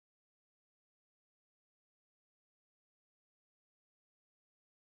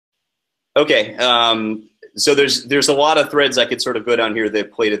Okay. So there's a lot of threads I could sort of go down here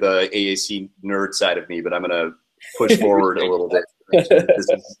that play to the AAC nerd side of me, but I'm going to push forward a little bit. This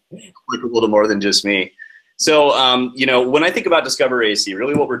is like a little more than just me. So, you know, when I think about Discover AAC,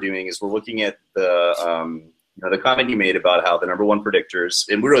 really what we're doing is we're looking at the, you know, the comment you made about how the #1 predictors,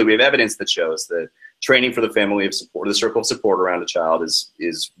 and really we have evidence that shows that training for the family of support, the circle of support around a child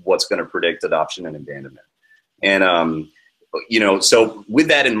is what's going to predict adoption and abandonment. And, you know, so with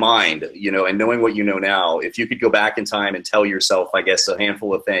that in mind, you know, and knowing what you know now, if you could go back in time and tell yourself, I guess, a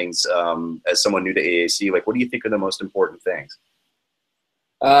handful of things as someone new to AAC, like what do you think are the most important things?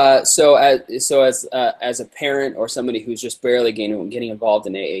 So as a parent or somebody who's just barely getting involved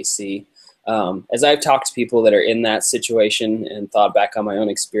in AAC, as I've talked to people that are in that situation and thought back on my own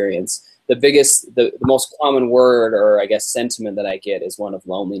experience, the most common word or I guess sentiment that I get is one of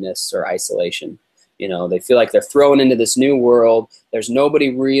loneliness or isolation. You know, they feel like they're thrown into this new world. There's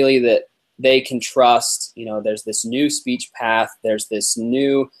nobody really that they can trust. You know, there's this new speech path. There's this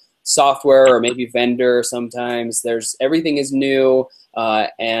new software or maybe vendor sometimes. Everything is new,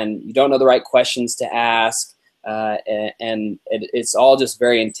 and you don't know the right questions to ask. It's all just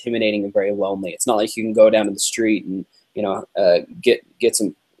very intimidating and very lonely. It's not like you can go down to the street and, you know,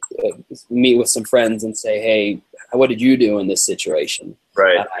 meet with some friends and say, hey, what did you do in this situation?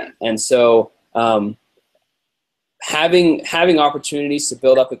 Right. And so having opportunities to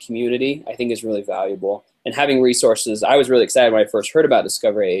build up a community, I think, is really valuable. And having resources, I was really excited when I first heard about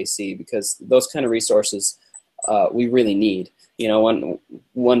Discover AAC because those kind of resources we really need. You know,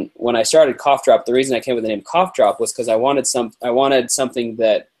 when I started Coughdrop, the reason I came with the name Coughdrop was because I wanted something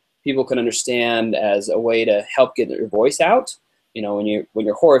that people could understand as a way to help get your voice out. You know, when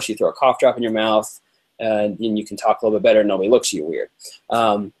you're hoarse, you throw a cough drop in your mouth, and you can talk a little bit better. And nobody looks at you weird.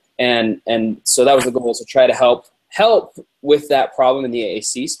 And so that was the goal, to try to help with that problem in the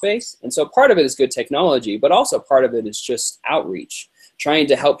AAC space. And so part of it is good technology, but also part of it is just outreach, trying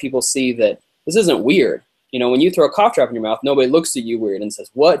to help people see that this isn't weird. You know, when you throw a cough drop in your mouth, nobody looks at you weird and says,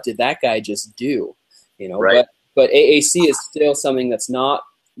 what did that guy just do? You know, right. But AAC is still something that's not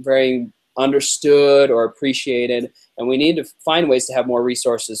very understood or appreciated. And we need to find ways to have more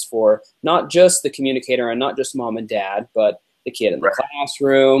resources for not just the communicator and not just mom and dad, but the kid in the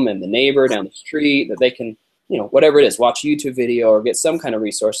classroom and the neighbor down the street, that they can, you know, whatever it is, watch a YouTube video or get some kind of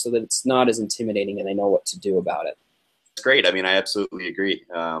resource so that it's not as intimidating and they know what to do about it. That's great. I mean, I absolutely agree.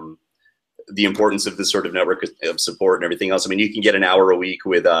 The importance of this sort of network of support and everything else. I mean, you can get an hour a week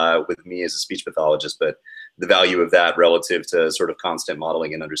with me as a speech pathologist, but the value of that relative to sort of constant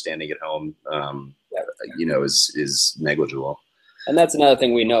modeling and understanding at home, you know, is negligible. And that's another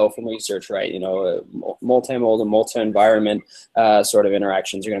thing we know from research, right? You know, multimodal and multi-environment sort of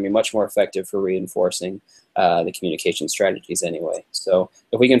interactions are going to be much more effective for reinforcing the communication strategies anyway. So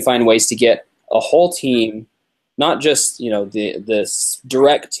if we can find ways to get a whole team, not just, you know, this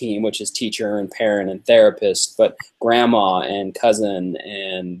direct team, which is teacher and parent and therapist, but grandma and cousin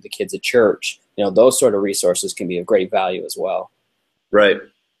and the kids at church, you know, those sort of resources can be of great value as well. Right.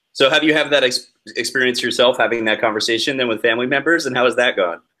 So have you had that experience yourself, having that conversation then with family members, and how has that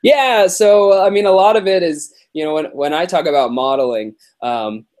gone? Yeah, so I mean, a lot of it is, you know, when I talk about modeling,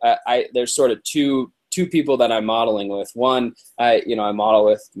 there's sort of two people that I'm modeling with. One, I model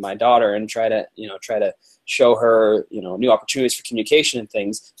with my daughter and try to show her, you know, new opportunities for communication and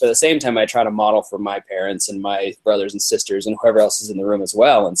things. But at the same time, I try to model for my parents and my brothers and sisters and whoever else is in the room as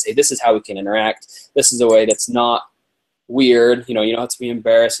well, and say, this is how we can interact. This is a way that's not weird. You know, you don't have to be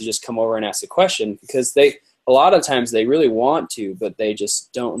embarrassed to just come over and ask a question, because a lot of times they really want to, but they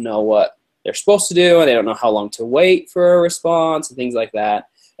just don't know what they're supposed to do, and they don't know how long to wait for a response and things like that.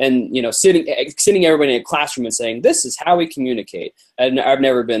 And, you know, sitting everybody in a classroom and saying, this is how we communicate. And I've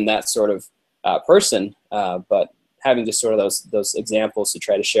never been that sort of person, but having just sort of those examples to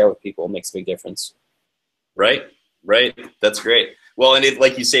try to share with people makes a big difference. Right. That's great. Well, and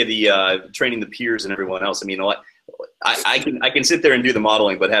like you say, the training the peers and everyone else. I mean, I can sit there and do the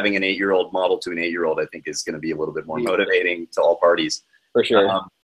modeling, but having an 8-year-old model to an 8-year-old, I think, is going to be a little bit more motivating to all parties. For sure.